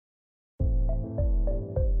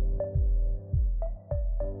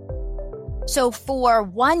So for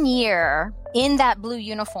 1 year in that blue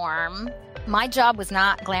uniform, my job was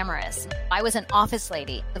not glamorous. I was an office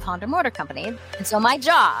lady of Honda Motor Company. And so my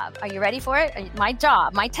job, are you ready for it? My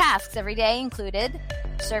tasks every day included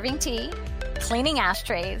serving tea, cleaning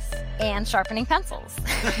ashtrays, and sharpening pencils.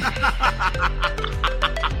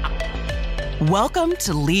 Welcome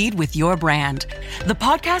to Lead with Your Brand, the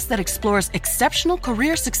podcast that explores exceptional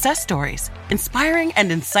career success stories, inspiring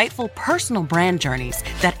and insightful personal brand journeys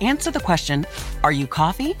that answer the question, are you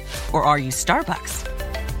coffee or are you Starbucks?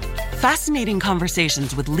 Fascinating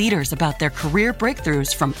conversations with leaders about their career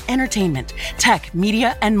breakthroughs from entertainment, tech,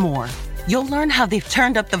 media, and more. You'll learn how they've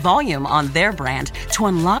turned up the volume on their brand to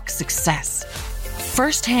unlock success.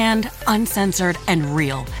 Firsthand, uncensored, and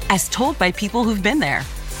real, as told by people who've been there.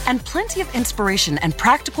 And plenty of inspiration and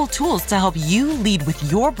practical tools to help you lead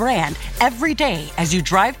with your brand every day as you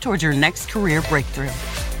drive towards your next career breakthrough.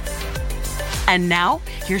 And now,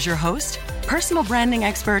 here's your host, personal branding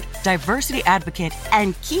expert, diversity advocate,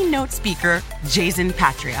 and keynote speaker, Jason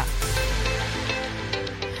Patria.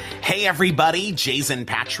 Hey everybody, Jason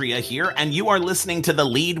Patria here, and you are listening to the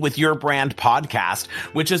Lead with Your Brand podcast,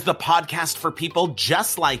 which is the podcast for people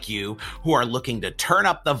just like you who are looking to turn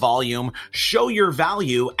up the volume, show your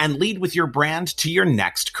value, and lead with your brand to your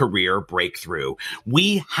next career breakthrough.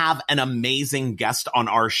 We have an amazing guest on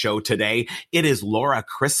our show today. It is Laura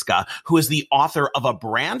Kryska, who is the author of a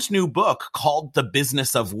brand new book called The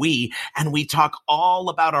Business of We, and we talk all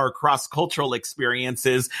about our cross-cultural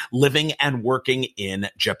experiences living and working in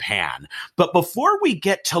Japan. But before we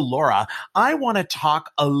get to Laura, I want to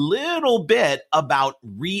talk a little bit about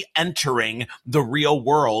re-entering the real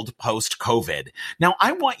world post-COVID. Now,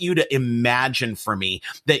 I want you to imagine for me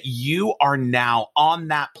that you are now on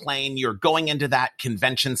that plane. You're going into that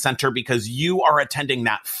convention center because you are attending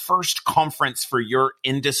that first conference for your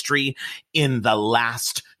industry in the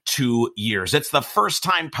last 2 years. It's the first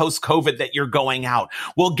time post-COVID that you're going out.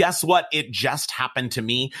 Well, guess what? It just happened to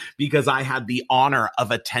me because I had the honor of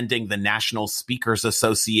attending the National Speakers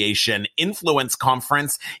Association Influence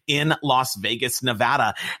Conference in Las Vegas,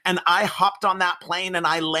 Nevada. And I hopped on that plane and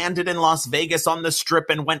I landed in Las Vegas on the Strip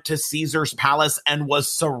and went to Caesar's Palace and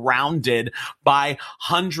was surrounded by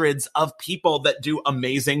hundreds of people that do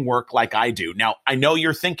amazing work like I do. Now, I know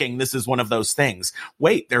you're thinking this is one of those things.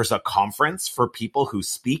 Wait, there's a conference for people who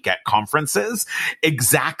speak at conferences?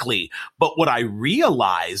 Exactly. But what I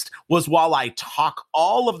realized was while I talk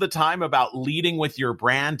all of the time about leading with your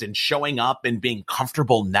brand and showing up and being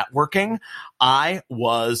comfortable networking, I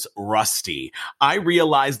was rusty. I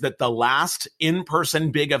realized that the last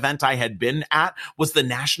in-person big event I had been at was the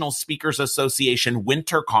National Speakers Association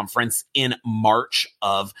Winter Conference in March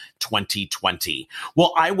of 2020.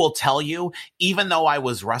 Well, I will tell you, even though I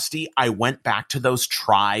was rusty, I went back to those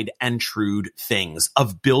tried and true things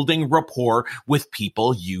of building rapport with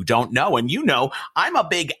people you don't know. And you know, I'm a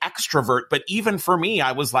big extrovert, but even for me,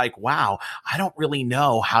 I was like, wow, I don't really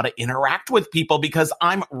know how to interact with people because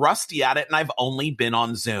I'm rusty at it and I've only been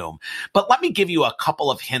on Zoom. But let me give you a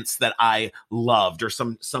couple of hints that I loved or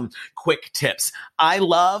some quick tips. I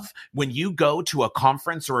love when you go to a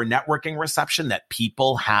conference or a networking reception that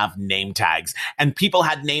people have name tags, and people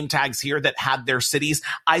had name tags here that had their cities.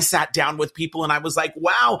 I sat down with people and I was like,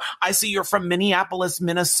 wow, I see you're from Minneapolis,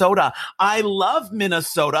 Minnesota. I love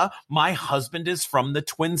Minnesota. My husband is from the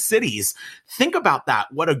Twin Cities. Think about that.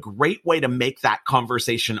 What a great way to make that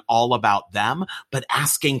conversation all about them, but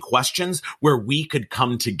asking questions where we could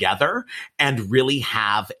come together and really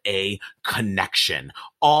have a connection.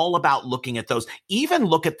 All about looking at those. Even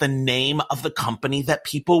look at the name of the company that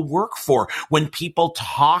people work for. When people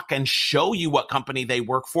talk and show you what company they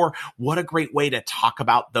work for, what a great way to talk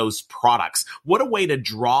about those products. What a way to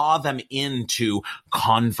draw them into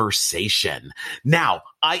conversation. Now,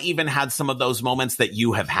 I even had some of those moments that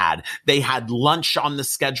you have had. They had lunch on the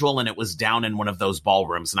schedule and it was down in one of those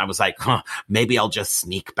ballrooms. And I was like, maybe I'll just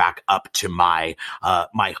sneak back up to my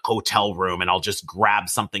hotel room and I'll just grab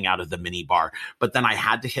something out of the mini bar. But then I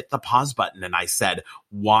had to hit the pause button and I said,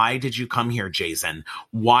 why did you come here, Jason?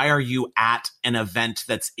 Why are you at an event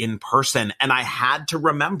that's in person? And I had to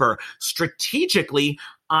remember strategically,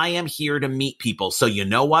 I am here to meet people. So you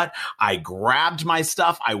know what? I grabbed my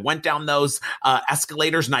stuff. I went down those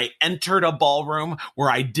escalators and I entered a ballroom where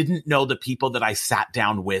I didn't know the people that I sat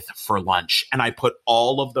down with for lunch. And I put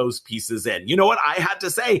all of those pieces in. You know what? I had to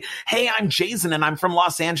say, hey, I'm Jason and I'm from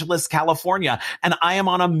Los Angeles, California. And I am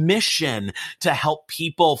on a mission to help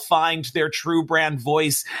people find their true brand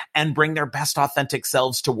voice and bring their best authentic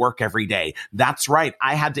selves to work every day. That's right.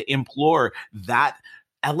 I had to implore that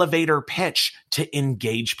elevator pitch to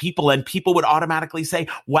engage people. And people would automatically say,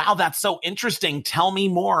 wow, that's so interesting. Tell me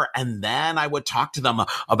more. And then I would talk to them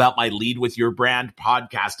about my Lead with Your Brand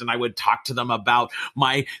podcast. And I would talk to them about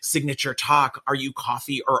my signature talk. Are you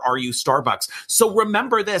coffee or are you Starbucks? So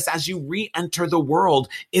remember this, as you re-enter the world,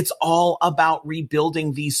 it's all about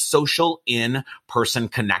rebuilding these social in-person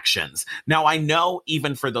connections. Now, I know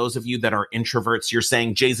even for those of you that are introverts, you're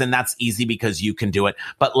saying, Jason, that's easy because you can do it.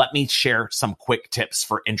 But let me share some quick tips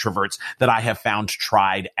for introverts that I have found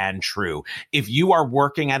tried and true. If you are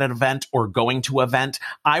working at an event or going to an event,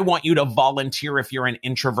 I want you to volunteer if you're an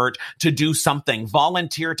introvert to do something.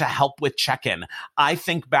 Volunteer to help with check-in. I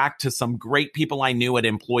think back to some great people I knew at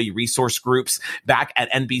employee resource groups back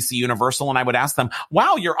at NBC Universal, and I would ask them,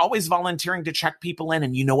 wow, you're always volunteering to check people in.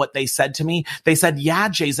 And you know what they said to me? They said, yeah,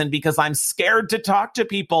 Jason, because I'm scared to talk to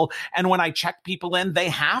people. And when I check people in, they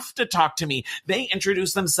have to talk to me. They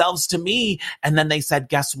introduce themselves to me. And then they said,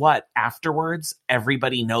 guess what? Afterwards,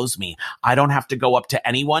 everybody knows me. I don't have to go up to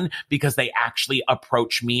anyone because they actually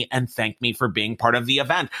approach me and thank me for being part of the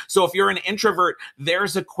event. So if you're an introvert,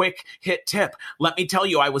 there's a quick hit tip. Let me tell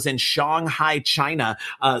you, I was in Shanghai, China,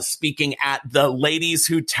 speaking at the Ladies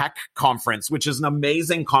Who Tech conference, which is an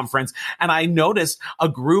amazing conference. And I noticed a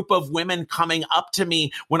group of women coming up to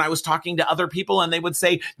me when I was talking to other people, and they would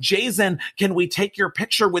say, Jason, can we take your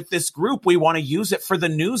picture with this group? We want to use it for the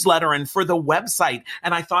newsletter and for the website.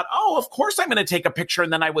 And I thought, oh, of course I'm going to take a picture.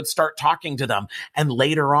 And then I would start talking to them. And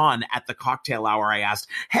later on at the cocktail hour, I asked,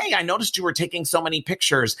 hey, I noticed you were taking so many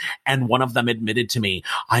pictures. And one of them admitted to me,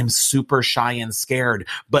 I'm super shy and scared,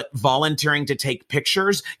 but volunteering to take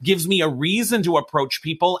pictures gives me a reason to approach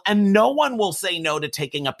people. And no one will say no to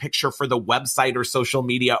taking a picture for the website or social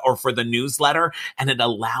media or for the newsletter. And it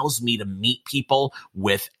allows me to meet people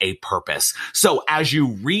with a purpose. So as you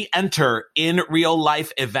re-enter in real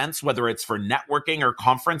life events, whether it's for networking or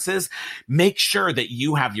conferences, make sure that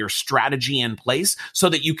you have your strategy in place so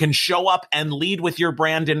that you can show up and lead with your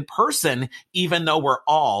brand in person, even though we're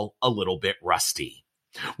all a little bit rusty.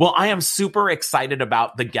 Well, I am super excited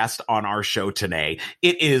about the guest on our show today.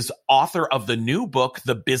 It is author of the new book,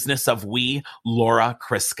 The Business of We, Laura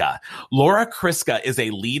Kryska. Laura Kryska is a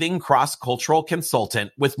leading cross-cultural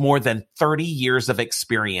consultant with more than 30 years of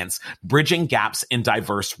experience bridging gaps in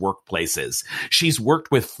diverse workplaces. She's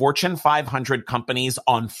worked with Fortune 500 companies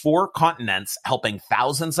on 4 continents, helping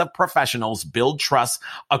thousands of professionals build trust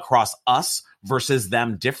across us versus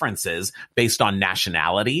them differences based on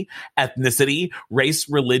nationality, ethnicity, race,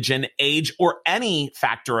 religion, age, or any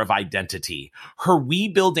factor of identity. Her We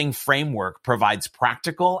Building framework provides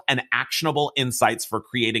practical and actionable insights for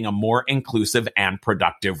creating a more inclusive and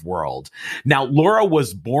productive world. Now, Laura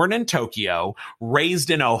was born in Tokyo,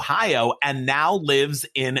 raised in Ohio, and now lives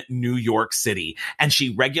in New York City. And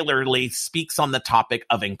she regularly speaks on the topic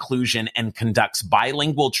of inclusion and conducts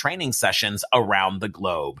bilingual training sessions around the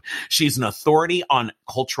globe. She's an authority on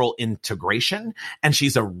cultural integration, and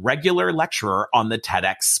she's a regular lecturer on the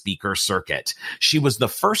TEDx speaker circuit. She was the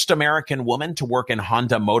first American woman to work in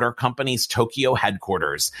Honda Motor Company's Tokyo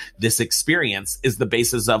headquarters. This experience is the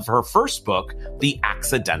basis of her first book, The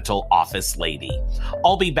Accidental Office Lady.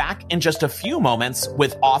 I'll be back in just a few moments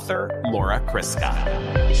with author Laura Kryska.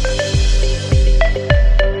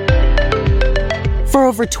 For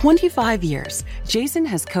over 25 years, Jason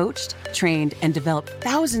has coached, trained, and developed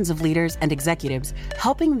thousands of leaders and executives,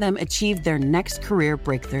 helping them achieve their next career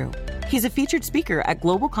breakthrough. He's a featured speaker at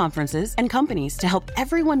global conferences and companies to help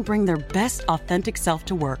everyone bring their best authentic self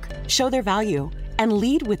to work, show their value, and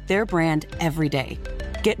lead with their brand every day.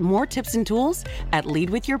 Get more tips and tools at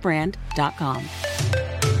leadwithyourbrand.com.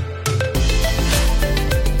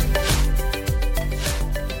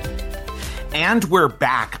 And we're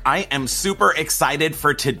back. I am super excited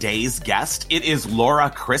for today's guest. It is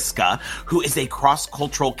Laura Kryska, who is a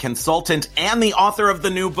cross-cultural consultant and the author of the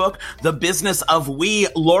new book, The Business of We.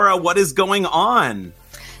 Laura, what is going on?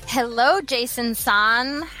 Hello,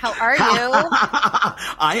 Jason-san. How are you?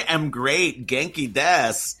 I am great. Genki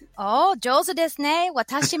desu. Oh, jouzu desu ne.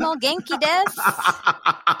 Watashi mo genki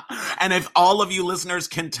desu. And if all of you listeners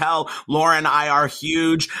can tell, Laura and I are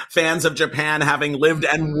huge fans of Japan, having lived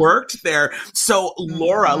and worked there. So,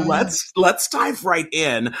 Laura, let's dive right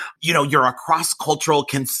in. You know, you're a cross-cultural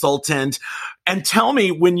consultant. And tell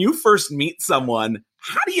me, when you first meet someone,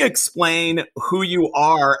 how do you explain who you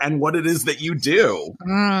are and what it is that you do?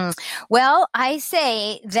 Well, I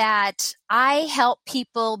say that I help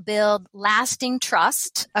people build lasting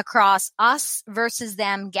trust across us versus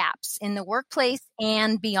them gaps in the workplace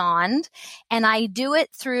and beyond. And I do it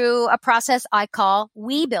through a process I call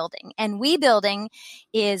We Building. And We Building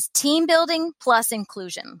is team building plus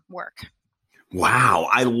inclusion work. Wow.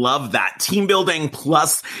 I love that. Team building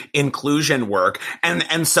plus inclusion work.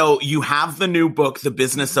 And so you have the new book, The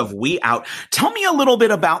Business of We, out. Tell me a little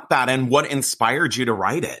bit about that and what inspired you to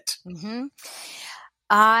write it. Mm-hmm.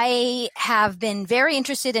 I have been very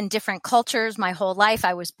interested in different cultures my whole life.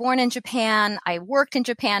 I was born in Japan. I worked in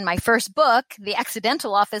Japan. My first book, The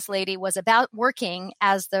Accidental Office Lady, was about working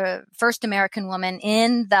as the first American woman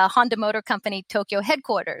in the Honda Motor Company Tokyo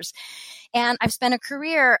headquarters. And I've spent a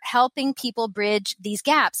career helping people bridge these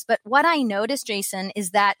gaps. But what I noticed, Jason,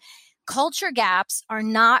 is that culture gaps are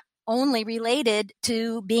not only related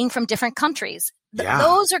to being from different countries.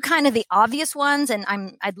 Those are kind of the obvious ones. And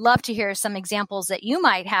I'd love to hear some examples that you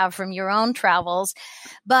might have from your own travels.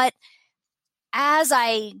 But as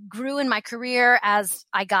I grew in my career, as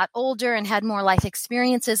I got older and had more life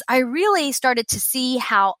experiences, I really started to see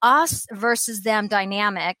how us versus them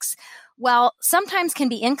dynamics, well, sometimes can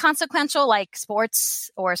be inconsequential, like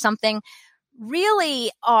sports or something,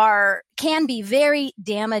 really can be very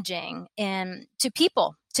damaging to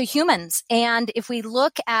people, to humans. And if we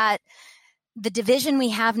look at the division we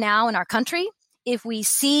have now in our country, if we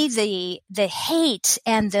see the hate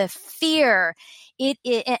and the fear,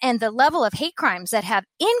 and the level of hate crimes that have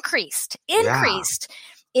increased,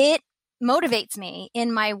 it motivates me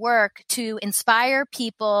in my work to inspire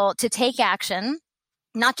people to take action,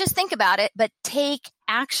 not just think about it, but take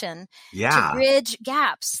action to bridge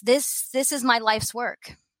gaps. This is my life's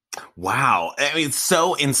work. Wow. I mean, it's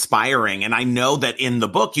so inspiring. And I know that in the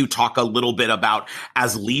book, you talk a little bit about,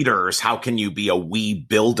 as leaders, how can you be a we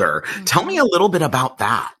builder? Mm-hmm. Tell me a little bit about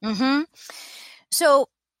that. Mm-hmm. So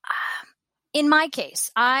in my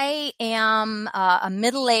case, I am a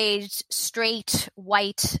middle-aged, straight,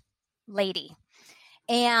 white lady.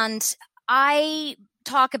 And I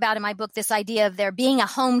talk about in my book this idea of there being a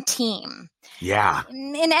home team. Yeah.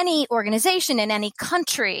 In any organization, in any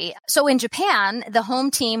country. So in Japan, the home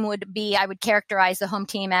team I would characterize the home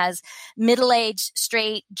team as middle-aged,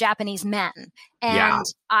 straight Japanese men. And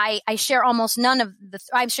I share almost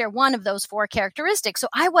I share one of those four characteristics. So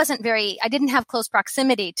I didn't have close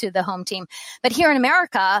proximity to the home team. But here in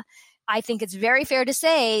America, I think it's very fair to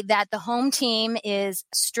say that the home team is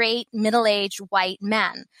straight, middle-aged white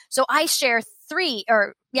men. So I share three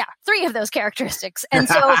of those characteristics. And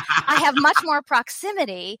so I have much more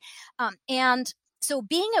proximity. And so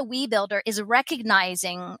being a we builder is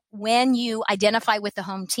recognizing when you identify with the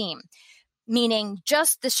home team, meaning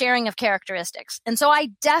just the sharing of characteristics. And so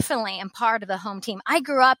I definitely am part of the home team. I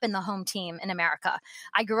grew up in the home team in America.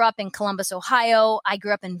 I grew up in Columbus, Ohio. I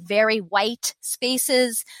grew up in very white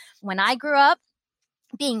spaces. When I grew up,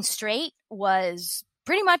 being straight was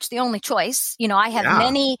pretty much the only choice. I have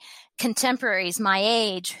many contemporaries my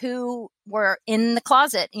age who were in the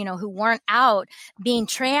closet, who weren't out. Being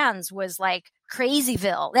trans was like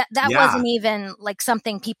crazyville. That wasn't even like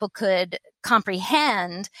something people could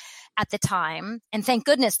comprehend at the time. And thank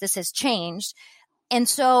goodness this has changed. And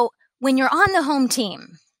so when you're on the home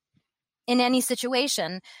team in any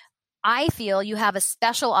situation, I feel you have a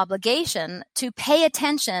special obligation to pay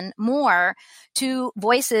attention more to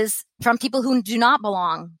voices from people who do not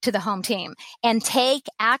belong to the home team and take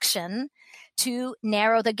action to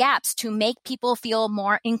narrow the gaps, to make people feel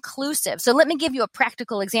more inclusive. So let me give you a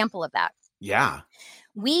practical example of that. Yeah.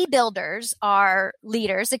 We builders are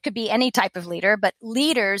leaders. It could be any type of leader, but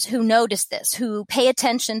leaders who notice this, who pay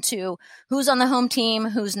attention to who's on the home team,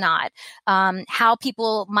 who's not, how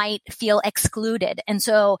people might feel excluded. And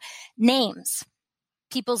so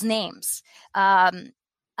people's names, a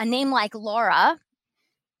name like Laura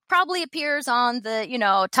probably appears on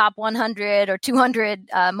the, top 100 or 200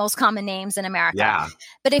 most common names in America. Yeah.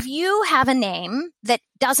 But if you have a name that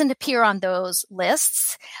doesn't appear on those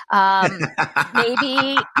lists,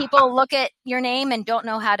 maybe people look at your name and don't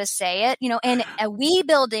know how to say it, and a we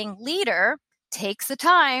building leader takes the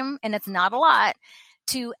time, and it's not a lot,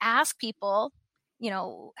 to ask people,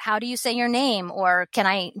 how do you say your name? Or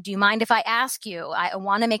do you mind if I ask you? I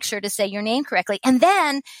want to make sure to say your name correctly. And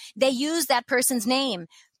then they use that person's name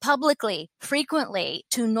publicly, frequently,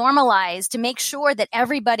 to normalize, to make sure that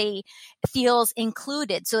everybody feels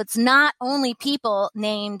included. So it's not only people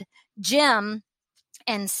named Jim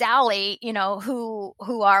and Sally, who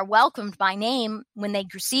are welcomed by name when they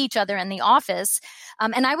see each other in the office.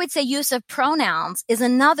 And I would say use of pronouns is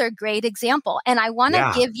another great example. And I want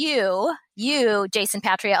to give you, Jason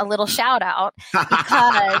Patria, a little shout out,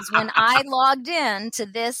 because when I logged in to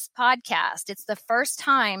this podcast, it's the first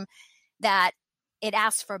time that it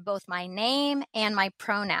asks for both my name and my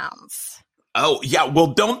pronouns. Oh, yeah. Well,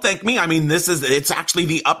 don't thank me. I mean, it's actually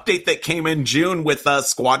the update that came in June with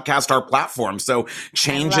Squadcast, our platform. So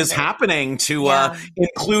change is happening to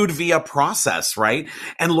include via process, right?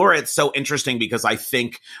 And Laura, it's so interesting because I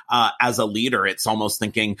think as a leader, it's almost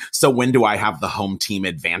thinking, so when do I have the home team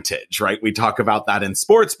advantage, right? We talk about that in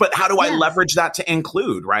sports, but how do I leverage that to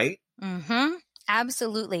include, right? Mm-hmm.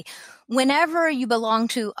 Absolutely. Whenever you belong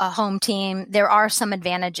to a home team, there are some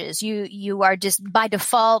advantages. You are just by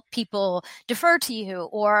default, people defer to you,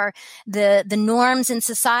 or the norms in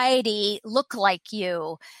society look like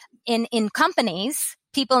you. In companies,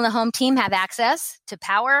 people in the home team have access to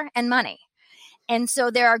power and money. And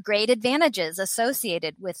so there are great advantages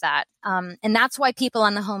associated with that. And that's why people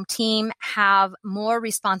on the home team have more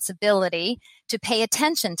responsibility to pay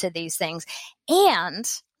attention to these things. And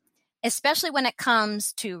especially when it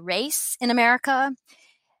comes to race in America,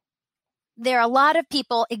 there are a lot of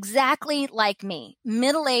people exactly like me,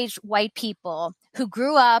 middle-aged white people who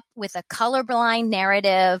grew up with a colorblind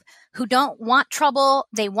narrative, who don't want trouble,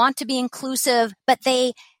 they want to be inclusive, but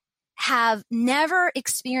they have never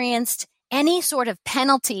experienced any sort of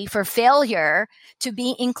penalty for failure to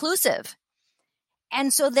be inclusive.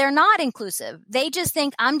 And so they're not inclusive. They just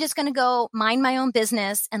think, I'm just going to go mind my own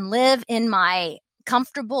business and live in my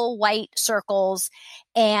comfortable white circles.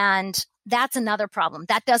 And that's another problem.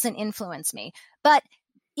 That doesn't influence me. But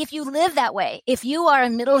if you live that way, if you are a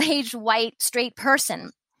middle-aged white straight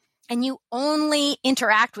person and you only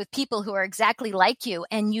interact with people who are exactly like you,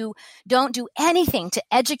 and you don't do anything to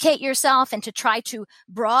educate yourself and to try to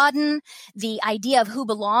broaden the idea of who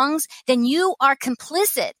belongs, then you are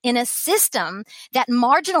complicit in a system that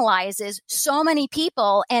marginalizes so many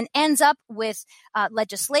people and ends up with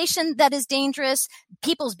legislation that is dangerous,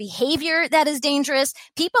 people's behavior that is dangerous.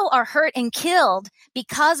 People are hurt and killed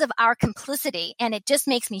because of our complicity, and it just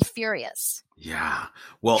makes me furious. Yeah.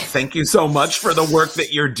 Well, thank you so much for the work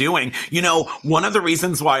that you're doing. You know, one of the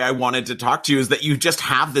reasons why I wanted to talk to you is that you just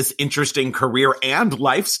have this interesting career and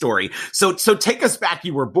life story. So take us back.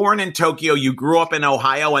 You were born in Tokyo, you grew up in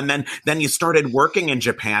Ohio, and then you started working in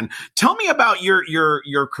Japan. Tell me about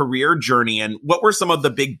your career journey, and what were some of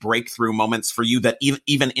the big breakthrough moments for you that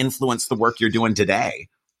even influenced the work you're doing today?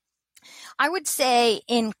 I would say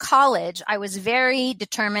in college, I was very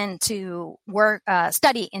determined to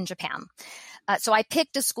study in Japan. So I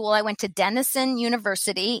picked a school. I went to Denison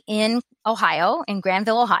University in Ohio, in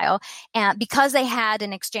Granville, Ohio, and because they had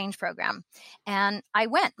an exchange program. And I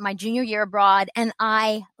went my junior year abroad, and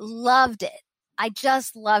I loved it. I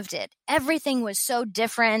just loved it. Everything was so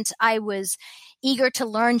different. I was eager to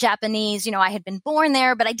learn Japanese. You know, I had been born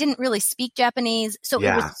there, but I didn't really speak Japanese. So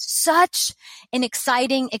It was such an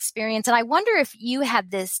exciting experience. And I wonder if you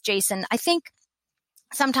had this, Jason. I think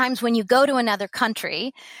sometimes when you go to another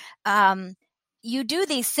country, you do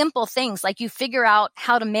these simple things, like you figure out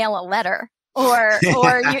how to mail a letter, or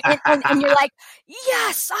and you're like,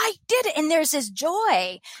 yes, I did it. And there's this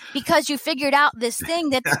joy because you figured out this thing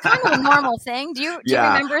that's kind of a normal thing. Do you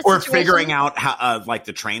remember a or situation? figuring out how, like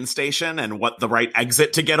the train station and what the right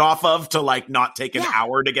exit to get off of to like not take an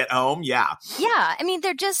hour to get home? Yeah. Yeah. I mean,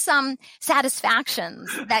 they're just some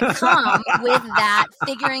satisfactions that come with that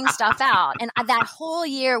figuring stuff out. And that whole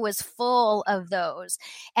year was full of those.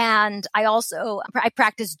 And I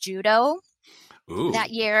practiced judo. Ooh. That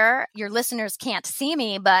year. Your listeners can't see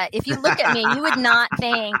me, but if you look at me, you would not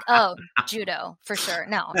think, oh, judo for sure.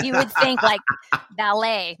 No, you would think like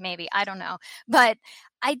ballet, maybe. I don't know. But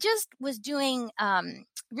I just was doing,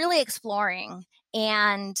 really exploring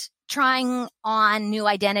and trying on new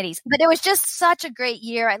identities. But it was just such a great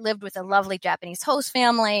year. I lived with a lovely Japanese host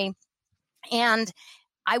family, and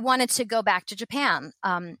I wanted to go back to Japan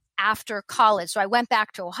after college. So I went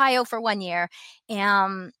back to Ohio for 1 year,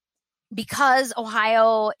 and because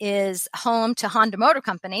Ohio is home to Honda Motor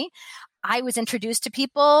Company, I was introduced to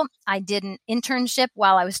people. I did an internship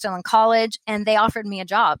while I was still in college, and they offered me a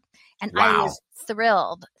job. And Wow. I was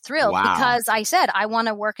thrilled Wow. because I said, I want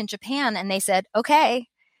to work in Japan. And they said, okay,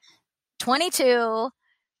 22,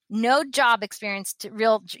 no job experience,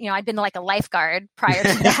 I'd been like a lifeguard prior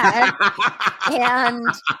to that. And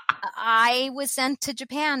I was sent to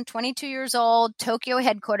Japan, 22 years old, Tokyo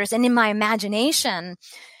headquarters. And in my imagination,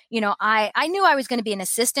 I knew I was going to be an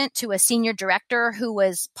assistant to a senior director who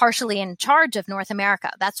was partially in charge of North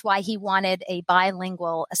America. That's why he wanted a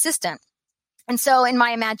bilingual assistant. And so in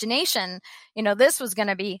my imagination, this was going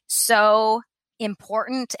to be so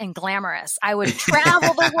important and glamorous. I would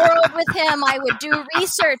travel the world with him. I would do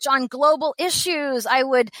research on global issues. I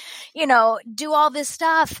would, do all this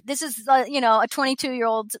stuff. This is, a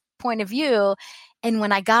 22-year-old's point of view. And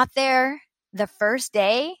when I got there the first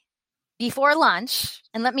day, before lunch,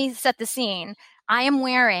 and let me set the scene, I am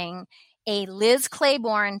wearing a Liz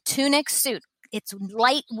Claiborne tunic suit. It's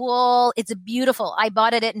light wool. It's beautiful. I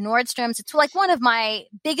bought it at Nordstrom's. It's like one of my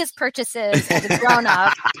biggest purchases as a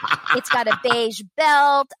grown-up. It's got a beige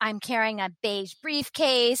belt. I'm carrying a beige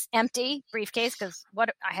briefcase, empty briefcase, because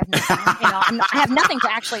what I have nothing. I have nothing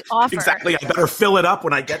to actually offer. Exactly. I better fill it up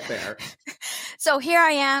when I get there. So here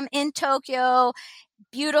I am in Tokyo,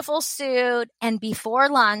 beautiful suit, and before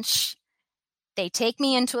lunch, they take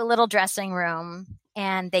me into a little dressing room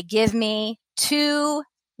and they give me 2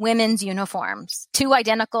 women's uniforms, 2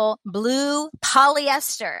 identical blue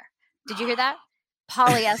polyester. Did you hear that?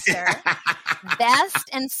 Polyester vest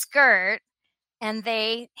and skirt. And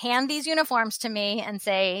they hand these uniforms to me and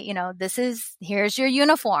say, here's your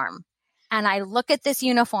uniform. And I look at this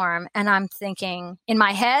uniform and I'm thinking, in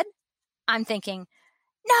my head, I'm thinking,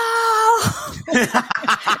 no.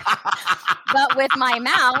 But with my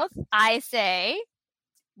mouth, I say,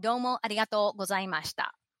 domo arigatou gozaimashita.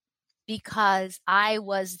 Because I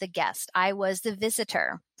was the guest. I was the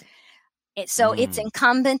visitor. So it's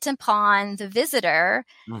incumbent upon the visitor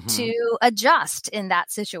to adjust in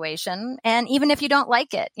that situation. And even if you don't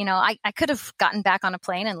like it, I could have gotten back on a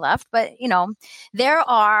plane and left, but, there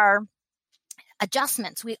are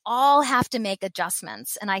adjustments. We all have to make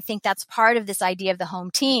adjustments. And I think that's part of this idea of the home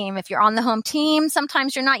team. If you're on the home team,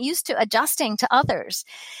 sometimes you're not used to adjusting to others.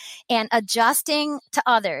 And adjusting to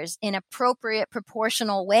others in appropriate,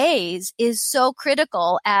 proportional ways is so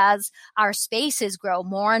critical as our spaces grow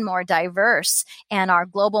more and more diverse and our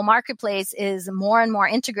global marketplace is more and more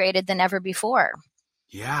integrated than ever before.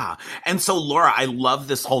 Yeah. And so, Laura, I love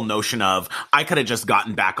this whole notion of I could have just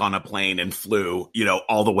gotten back on a plane and flew,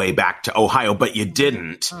 all the way back to Ohio, but you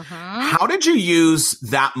didn't. How did you use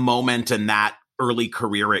that moment and that early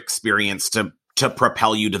career experience to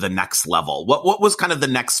propel you to the next level? What was kind of the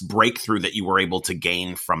next breakthrough that you were able to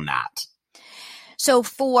gain from that? So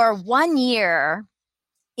for 1 year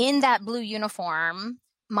in that blue uniform,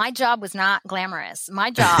 my job was not glamorous.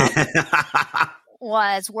 My job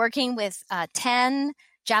was working with 10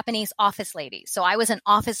 Japanese office ladies. So I was an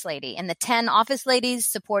office lady, and the 10 office ladies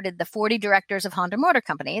supported the 40 directors of Honda Motor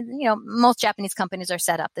Company. Most Japanese companies are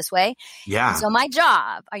set up this way. Yeah. So my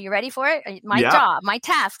job, are you ready for it? My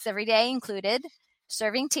tasks every day included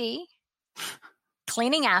serving tea,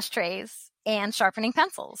 cleaning ashtrays, and sharpening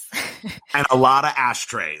pencils. And a lot of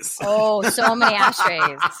ashtrays. Oh, so many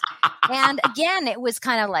ashtrays. And again, it was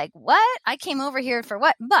kind of like, what? I came over here for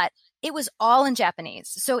what? But it was all in Japanese.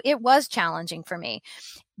 So it was challenging for me.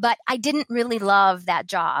 But I didn't really love that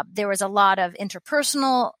job. There was a lot of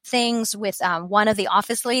interpersonal things with one of the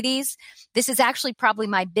office ladies. This is actually probably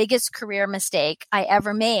my biggest career mistake I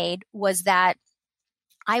ever made, was that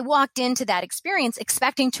I walked into that experience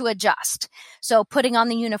expecting to adjust. So putting on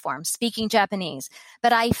the uniform, speaking Japanese,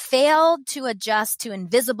 but I failed to adjust to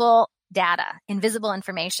invisible data, invisible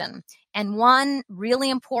information. And one really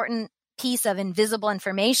important piece of invisible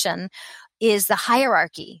information is the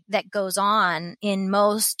hierarchy that goes on in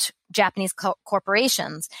most Japanese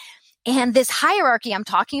corporations. And this hierarchy I'm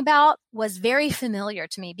talking about was very familiar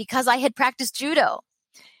to me because I had practiced judo.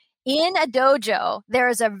 In a dojo, there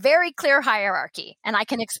is a very clear hierarchy, and I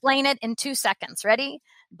can explain it in 2 seconds. Ready?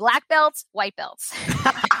 Black belts, white belts.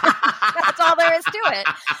 That's all there is to it.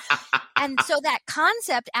 And so that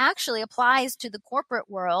concept actually applies to the corporate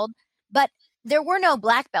world, but there were no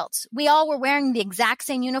black belts. We all were wearing the exact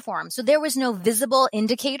same uniform. So there was no visible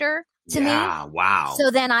indicator to me. Yeah, wow.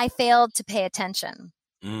 So then I failed to pay attention.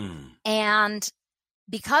 And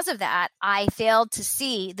because of that, I failed to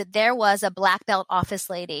see that there was a black belt office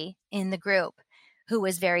lady in the group who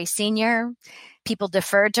was very senior. People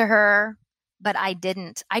deferred to her, but I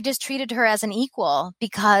didn't. I just treated her as an equal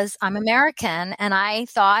because I'm American, and I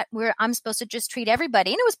thought I'm supposed to just treat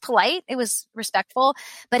everybody. And it was polite, it was respectful,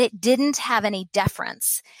 but it didn't have any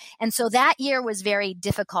deference. And so that year was very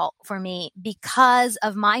difficult for me because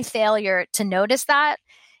of my failure to notice that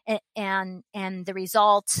and the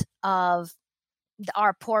result of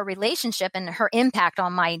our poor relationship and her impact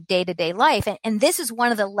on my day-to-day life. And this is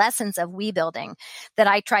one of the lessons of we building that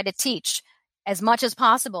I try to teach as much as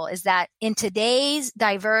possible, is that in today's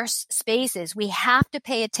diverse spaces, we have to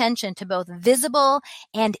pay attention to both visible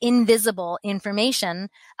and invisible information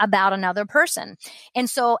about another person. And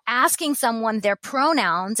so asking someone their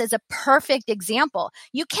pronouns is a perfect example.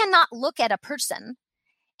 You cannot look at a person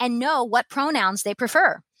and know what pronouns they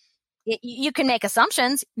prefer. You can make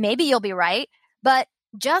assumptions. Maybe you'll be right, but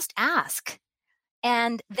just ask.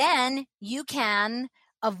 And then you can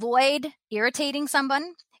avoid irritating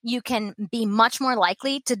someone. you can be much more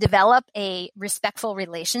likely to develop a respectful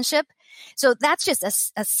relationship. So that's just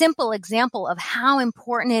a simple example of how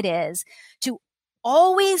important it is to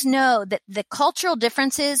always know that the cultural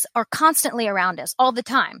differences are constantly around us all the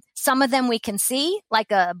time. Some of them we can see,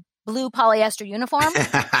 like a blue polyester uniform,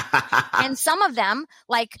 and some of them,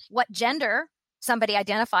 like what gender somebody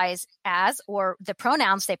identifies as or the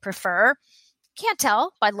pronouns they prefer, can't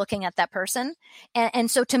tell by looking at that person.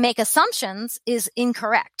 And so to make assumptions is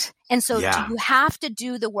incorrect. And so you have to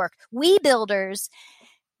do the work. We builders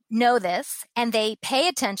know this, and they pay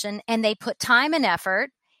attention, and they put time and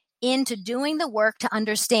effort into doing the work to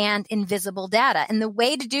understand invisible data. And the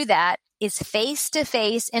way to do that is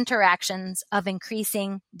face-to-face interactions of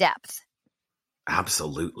increasing depth.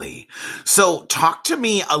 Absolutely. So talk to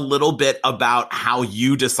me a little bit about how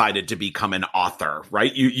you decided to become an author,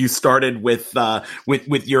 right? You started with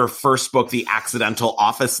your first book, The Accidental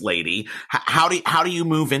Office Lady. How do you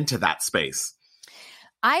move into that space?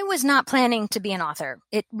 I was not planning to be an author.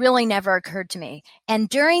 It really never occurred to me. And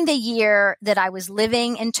during the year that I was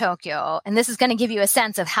living in Tokyo, and this is going to give you a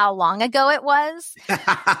sense of how long ago it was,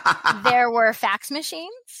 there were fax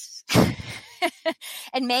machines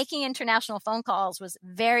and making international phone calls was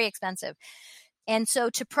very expensive. And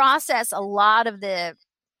so to process a lot of the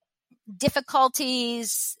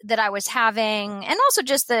difficulties that I was having, and also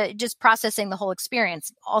just processing the whole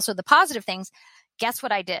experience, also the positive things, guess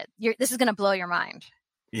what I did? This is going to blow your mind.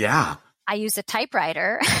 Yeah. I used a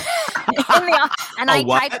typewriter and I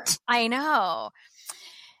typed, I know.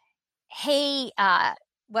 Hey,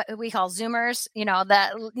 what we call Zoomers,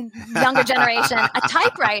 the younger generation, a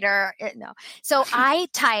typewriter. No. So I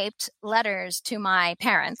typed letters to my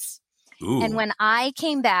parents. Ooh. And when I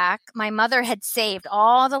came back, my mother had saved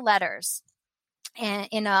all the letters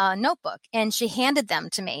in a notebook, and she handed them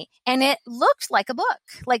to me, and it looked like a book,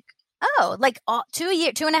 like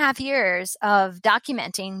 2.5 years of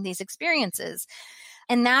documenting these experiences.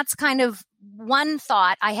 And that's kind of one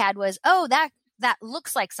thought I had was, that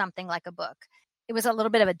looks like something like a book. It was a little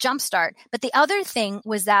bit of a jump start. But the other thing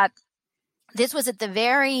was that this was at the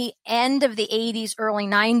very end of the 80s, early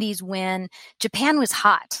 90s, when Japan was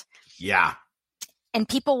hot. Yeah. And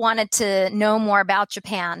people wanted to know more about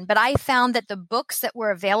Japan. But I found that the books that were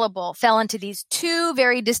available fell into these two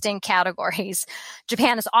very distinct categories.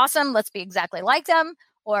 Japan is awesome. Let's be exactly like them.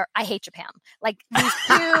 Or I hate Japan. Like these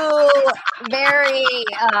two very,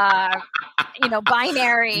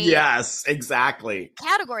 binary. Yes, exactly.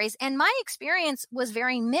 Categories. And my experience was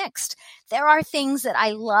very mixed. There are things that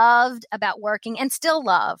I loved about working and still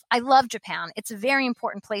love. I love Japan. It's a very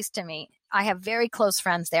important place to me. I have very close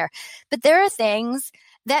friends there. But there are things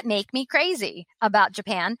that make me crazy about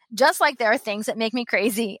Japan, just like there are things that make me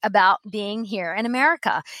crazy about being here in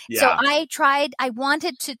America. Yeah. So I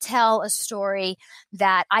wanted to tell a story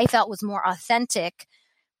that I felt was more authentic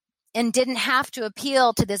and didn't have to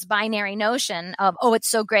appeal to this binary notion of, it's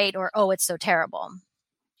so great or, it's so terrible.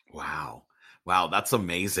 Wow. That's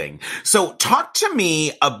amazing. So talk to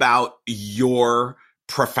me about your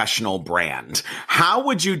professional brand. How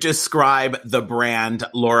would you describe the brand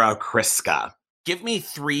Laura Kryska? Give me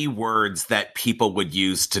 3 words that people would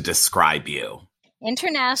use to describe you.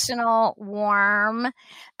 International, warm,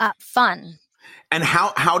 fun. And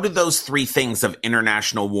how do those 3 things of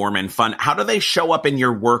international, warm, and fun, how do they show up in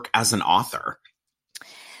your work as an author?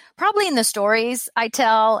 Probably in the stories I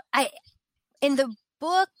tell. In the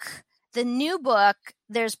book, the new book,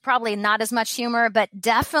 there's probably not as much humor, but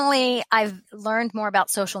definitely I've learned more about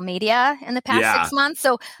social media in the past 6 months.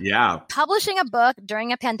 So publishing a book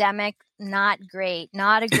during a pandemic, not a great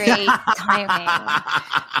timing.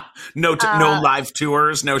 No live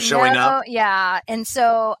tours, no showing up. Yeah. And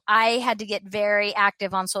so I had to get very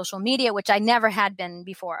active on social media, which I never had been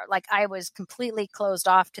before. Like I was completely closed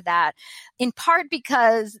off to that, in part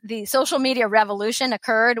because the social media revolution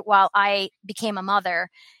occurred while I became a mother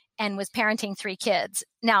and was parenting 3 kids.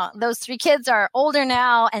 Now, those 3 kids are older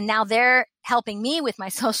now, and now they're helping me with my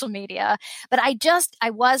social media. But I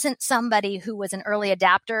wasn't somebody who was an early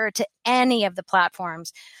adapter to any of the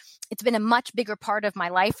platforms. It's been a much bigger part of my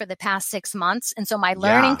life for the past 6 months. And so my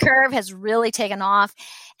learning curve has really taken off.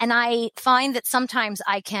 And I find that sometimes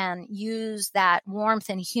I can use that warmth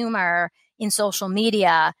and humor in social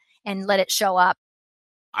media and let it show up.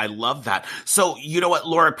 I love that. So, you know what,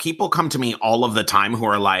 Laura, people come to me all of the time who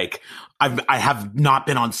are like, I have not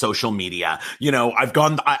been on social media. You know,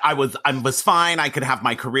 I was fine. I could have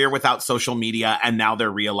my career without social media. And now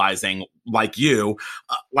they're realizing, like you,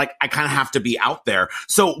 like I kind of have to be out there.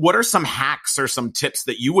 So what are some hacks or some tips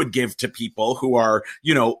that you would give to people who are,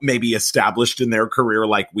 you know, maybe established in their career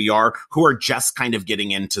like we are, who are just kind of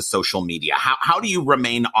getting into social media? How do you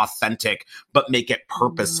remain authentic, but make it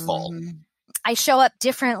purposeful? I show up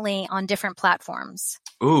differently on different platforms.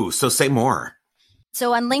 Ooh, so say more.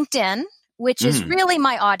 So on LinkedIn, which is really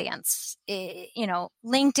my audience, you know,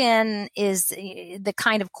 LinkedIn is the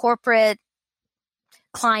kind of corporate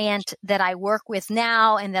client that I work with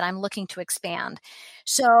now and that I'm looking to expand.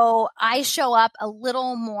 So I show up a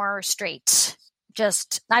little more straight.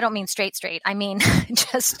 I don't mean straight. I mean,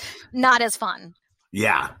 just not as fun.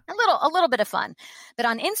 Yeah. A little bit of fun. But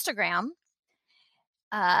on Instagram,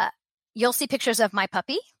 you'll see pictures of my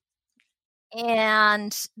puppy.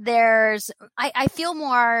 And I feel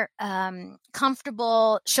more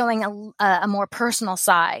comfortable showing a more personal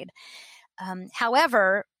side.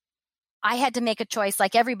 However, I had to make a choice,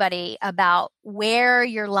 like everybody, about where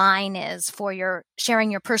your line is for your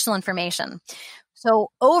sharing your personal information.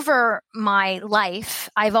 So over my life,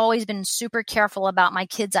 I've always been super careful about my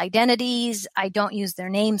kids' identities. I don't use their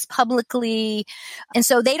names publicly. And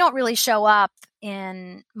so they don't really show up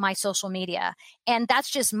in my social media. And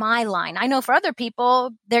that's just my line. I know for other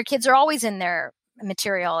people, their kids are always in their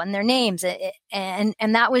material and their names. And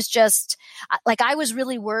that was just like, I was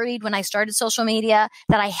really worried when I started social media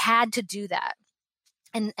that I had to do that.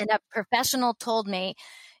 And a professional told me,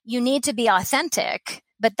 you need to be authentic,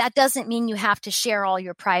 but that doesn't mean you have to share all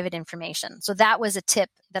your private information. So that was a tip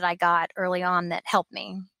that I got early on that helped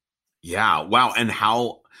me. Yeah. Wow. And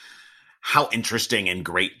how interesting and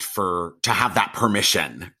great to have that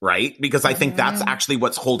permission, right? Because I think that's actually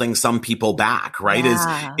what's holding some people back, right?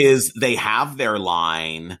 Yeah. Is they have their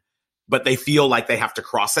line, but they feel like they have to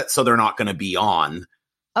cross it, so they're not going to be on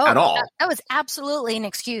at all. That was absolutely an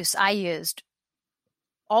excuse I used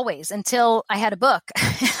always until I had a book.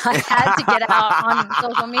 I had to get out on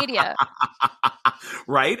social media.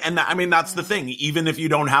 Right. And I mean, that's the thing. Even if you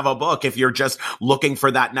don't have a book, if you're just looking for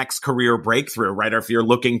that next career breakthrough, right? Or if you're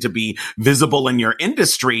looking to be visible in your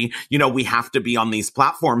industry, you know, we have to be on these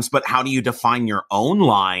platforms. But how do you define your own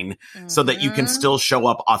line so that you can still show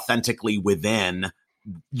up authentically within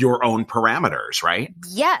your own parameters, right?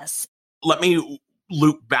 Yes. Let me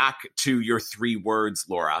loop back to your 3 words,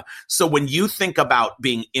 Laura. So when you think about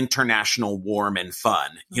being international, warm, and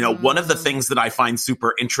fun, you know, one of the things that I find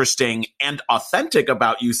super interesting and authentic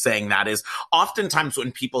about you saying that is oftentimes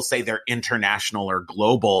when people say they're international or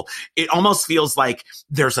global, it almost feels like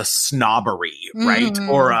there's a snobbery, right?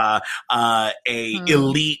 Or a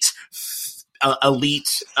elite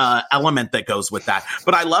element that goes with that.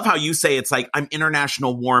 But I love how you say it's like, I'm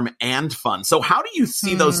international, warm, and fun. So how do you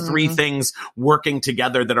see those 3 things working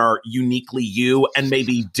together that are uniquely you and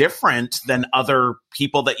maybe different than other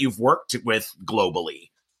people that you've worked with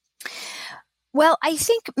globally? Well, I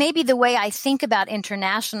think maybe the way I think about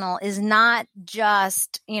international is not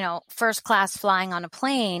just, you know, first class flying on a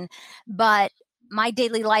plane, but my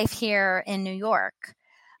daily life here in New York.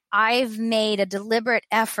 I've made a deliberate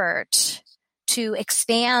effort to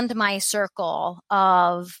expand my circle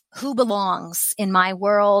of who belongs in my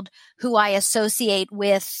world, who I associate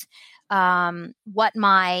with, what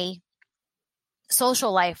my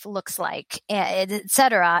social life looks like, et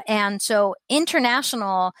cetera. And so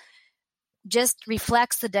international just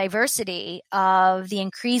reflects the diversity of the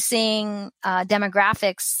increasing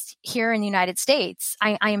demographics here in the United States.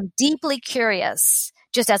 I am deeply curious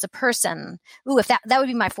just as a person. Ooh, if that would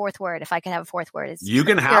be my 4th word, if I could have a 4th word. You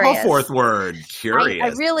can have a 4th word, curious. I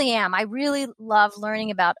really am. I really love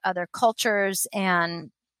learning about other cultures,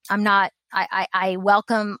 and I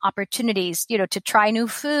welcome opportunities, you know, to try new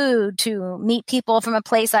food, to meet people from a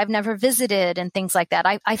place I've never visited and things like that.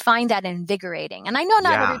 I find that invigorating, and I know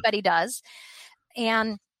not everybody does.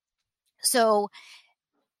 And so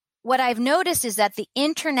what I've noticed is that the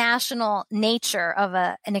international nature of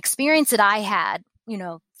an experience that I had, you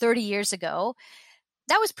know, 30 years ago,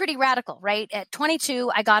 that was pretty radical, right? At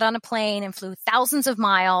 22, I got on a plane and flew thousands of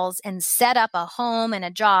miles and set up a home and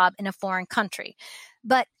a job in a foreign country.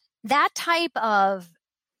 But that type of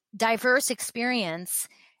diverse experience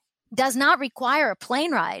does not require a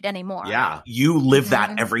plane ride anymore. Yeah. You live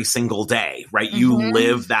that every single day, right? You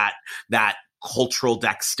live that cultural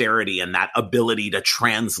dexterity and that ability to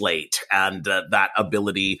translate and that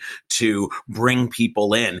ability to bring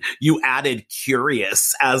people in. You added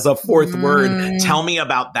curious as a 4th word. Tell me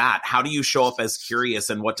about that. How do you show up as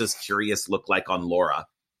curious, and what does curious look like on Laura?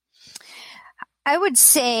 I would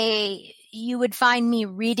say you would find me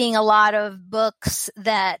reading a lot of books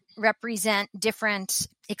that represent different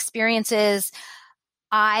experiences.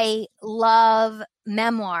 I love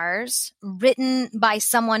memoirs written by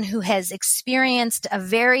someone who has experienced a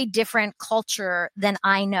very different culture than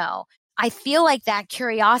I know. I feel like that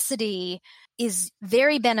curiosity is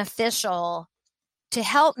very beneficial to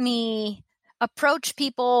help me approach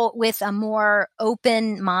people with a more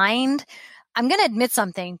open mind. I'm going to admit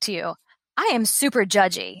something to you. I am super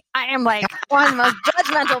judgy. I am like one of the most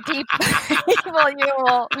judgmental people you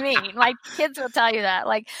will meet. My kids will tell you that.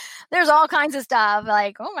 Like, there's all kinds of stuff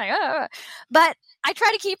like, oh my God. But I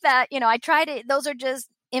try to keep that, those are just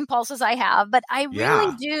impulses I have. But I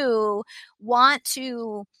really do want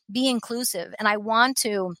to be inclusive, and I want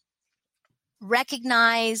to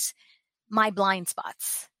recognize my blind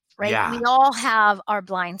spots. Right? Yeah. We all have our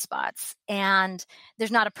blind spots, and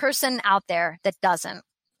there's not a person out there that doesn't.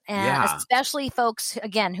 And especially folks,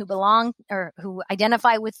 again, who belong or who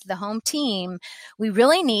identify with the home team, we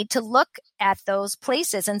really need to look at those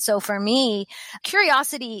places. And so for me,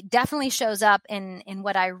 curiosity definitely shows up in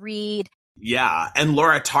what I read. Yeah. And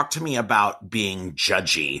Laura, talk to me about being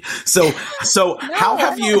judgy. So how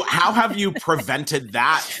have you prevented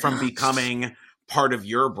that from becoming part of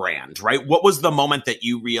your brand, right? What was the moment that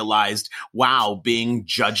you realized, wow, being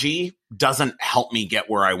judgy doesn't help me get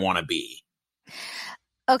where I want to be?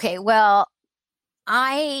 Okay, well,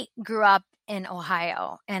 I grew up in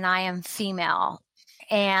Ohio, and I am female,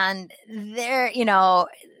 and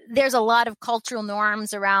there's a lot of cultural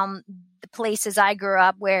norms around the places I grew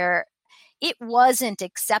up where it wasn't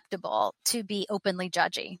acceptable to be openly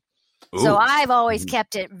judgy. Ooh. So I've always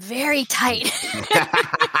kept it very tight.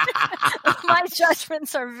 My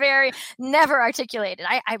judgments are never articulated.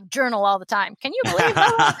 I journal all the time. Can you believe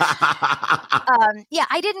that?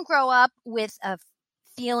 I didn't grow up with a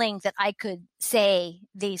feeling that I could say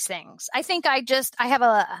these things. I think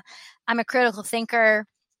I'm a critical thinker.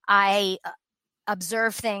 I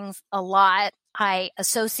observe things a lot. I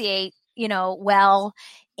associate, well.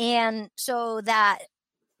 And so that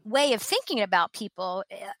way of thinking about people,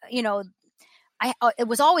 it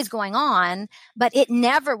was always going on, but it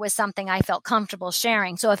never was something I felt comfortable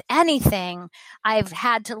sharing. So if anything, I've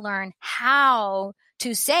had to learn how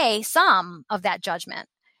to say some of that judgment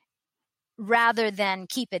rather than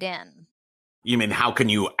keep it in. You mean, how can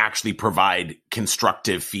you actually provide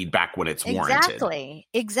constructive feedback when it's warranted?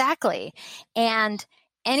 Exactly. And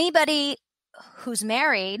anybody who's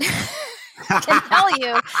married can tell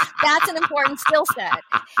you that's an important skill set.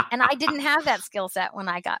 And I didn't have that skill set when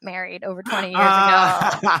I got married over 20 years ago.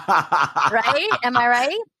 Right? Am I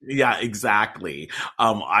right? Yeah, exactly.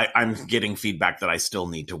 I'm getting feedback that I still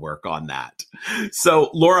need to work on that. So,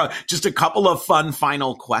 Laura, just a couple of fun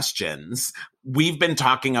final questions. We've been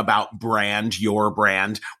talking about your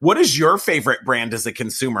brand. What is your favorite brand as a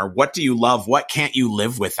consumer? What do you love? What can't you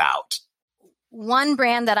live without? One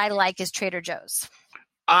brand that I like is Trader Joe's.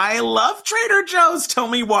 I love Trader Joe's. Tell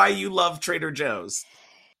me why you love Trader Joe's.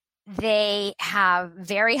 They have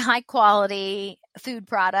very high quality food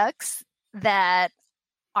products that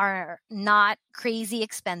are not crazy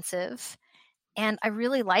expensive. And I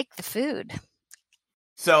really like the food.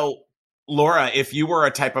 So, Laura, if you were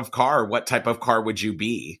a type of car, what type of car would you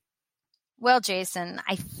be? Well, Jason,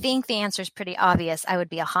 I think the answer is pretty obvious. I would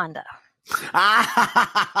be a Honda.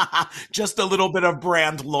 Just a little bit of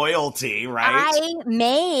brand loyalty, right? I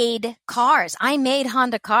made cars. I made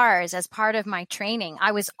Honda cars as part of my training.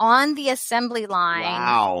 I was on the assembly line.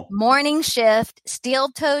 Wow. Morning shift,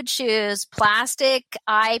 steel-toed shoes, plastic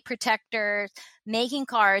eye protectors, making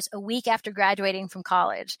cars a week after graduating from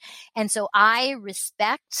college. And so I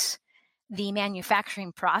respect the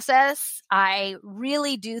manufacturing process. I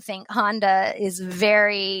really do think Honda is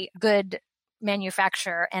very good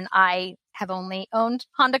manufacturer, and I have only owned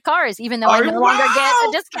Honda cars, even though I no longer get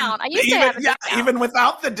a discount. I used to have a discount. Even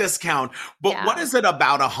without the discount. But what is it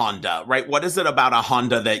about a Honda, right? What is it about a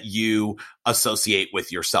Honda that you associate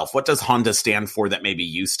with yourself? What does Honda stand for that maybe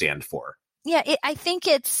you stand for? Yeah, I think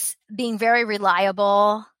it's being very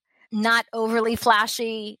reliable, not overly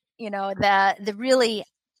flashy, the really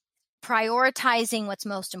prioritizing what's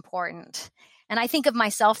most important. And I think of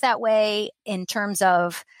myself that way in terms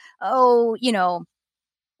of, how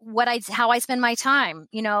I spend my time.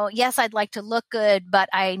 Yes, I'd like to look good, but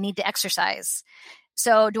I need to exercise.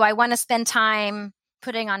 So do I want to spend time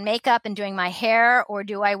putting on makeup and doing my hair, or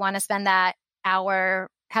do I want to spend that hour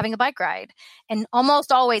having a bike ride. And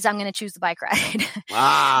almost always I'm going to choose the bike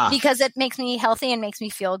ride because it makes me healthy and makes me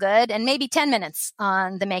feel good, and maybe 10 minutes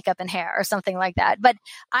on the makeup and hair or something like that. But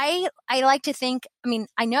I like to think, I mean,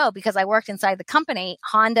 I know because I worked inside the company,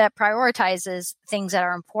 Honda prioritizes things that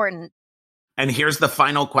are important. And here's the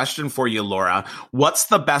final question for you, Laura. What's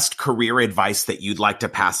the best career advice that you'd like to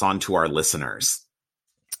pass on to our listeners?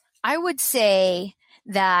 I would say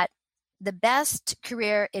that the best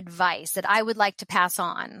career advice that I would like to pass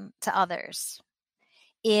on to others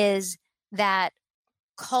is that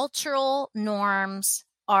cultural norms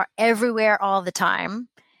are everywhere all the time,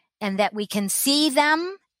 and that we can see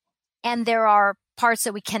them and there are parts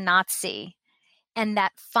that we cannot see, and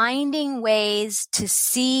that finding ways to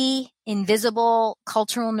see invisible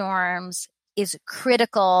cultural norms is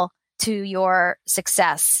critical to your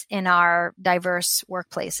success in our diverse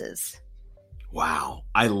workplaces. Wow,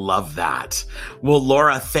 I love that. Well,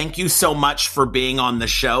 Laura, thank you so much for being on the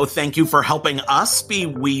show. Thank you for helping us be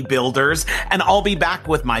we builders. And I'll be back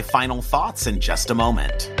with my final thoughts in just a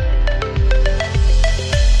moment.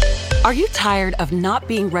 Are you tired of not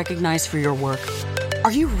being recognized for your work?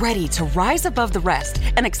 Are you ready to rise above the rest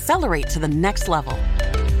and accelerate to the next level?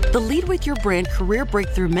 The Lead with Your Brand Career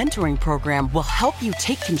Breakthrough Mentoring Program will help you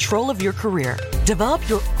take control of your career, develop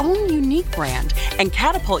your own unique brand, and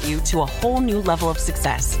catapult you to a whole new level of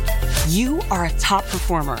success. You are a top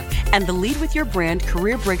performer, and the Lead with Your Brand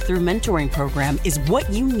Career Breakthrough Mentoring Program is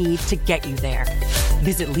what you need to get you there.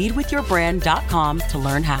 Visit leadwithyourbrand.com to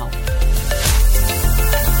learn how.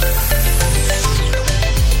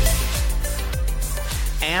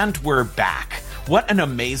 And we're back. What an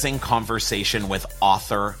amazing conversation with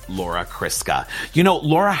author Laura Kryska. You know,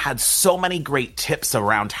 Laura had so many great tips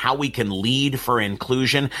around how we can lead for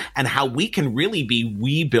inclusion and how we can really be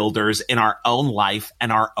we builders in our own life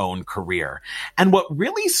and our own career. And what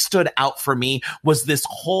really stood out for me was this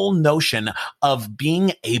whole notion of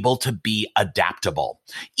being able to be adaptable.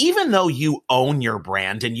 Even though you own your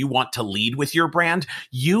brand and you want to lead with your brand,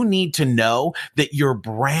 you need to know that your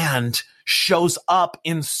brand shows up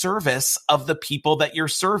in service of the people that you're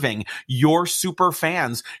serving, your super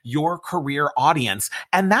fans, your career audience.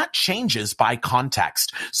 And that changes by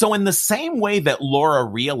context. So in the same way that Laura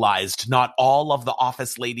realized not all of the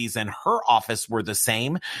office ladies in her office were the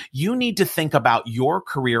same, you need to think about your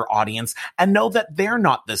career audience and know that they're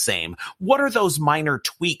not the same. What are those minor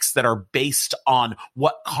tweaks that are based on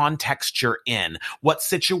what context you're in, what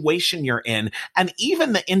situation you're in, and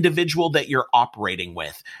even the individual that you're operating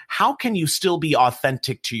with? How can you still be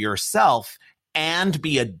authentic to yourself and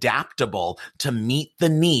be adaptable to meet the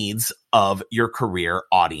needs of your career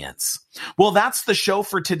audience? Well, that's the show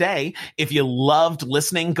for today. If you loved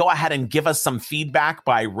listening, go ahead and give us some feedback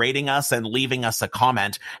by rating us and leaving us a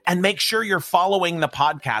comment. And make sure you're following the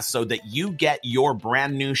podcast so that you get your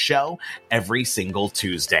brand new show every single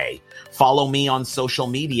Tuesday. Follow me on social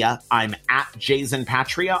media. I'm at Jason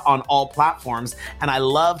Patria on all platforms, and I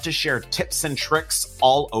love to share tips and tricks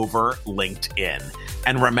all over LinkedIn.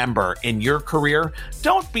 And remember, in your career,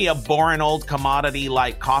 don't be a boring old commodity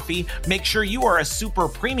like coffee. Make sure you are a super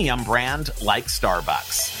premium brand like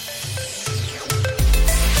Starbucks.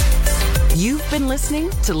 You've been listening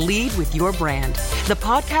to Lead with Your Brand, the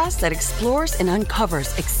podcast that explores and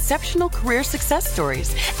uncovers exceptional career success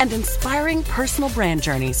stories and inspiring personal brand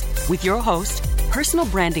journeys with your host, personal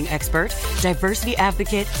branding expert, diversity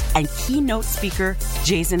advocate, and keynote speaker,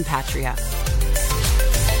 Jason Patria.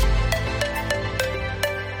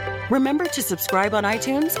 Remember to subscribe on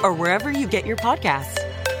iTunes or wherever you get your podcasts.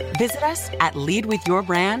 Visit us at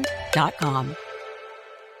leadwithyourbrand.com.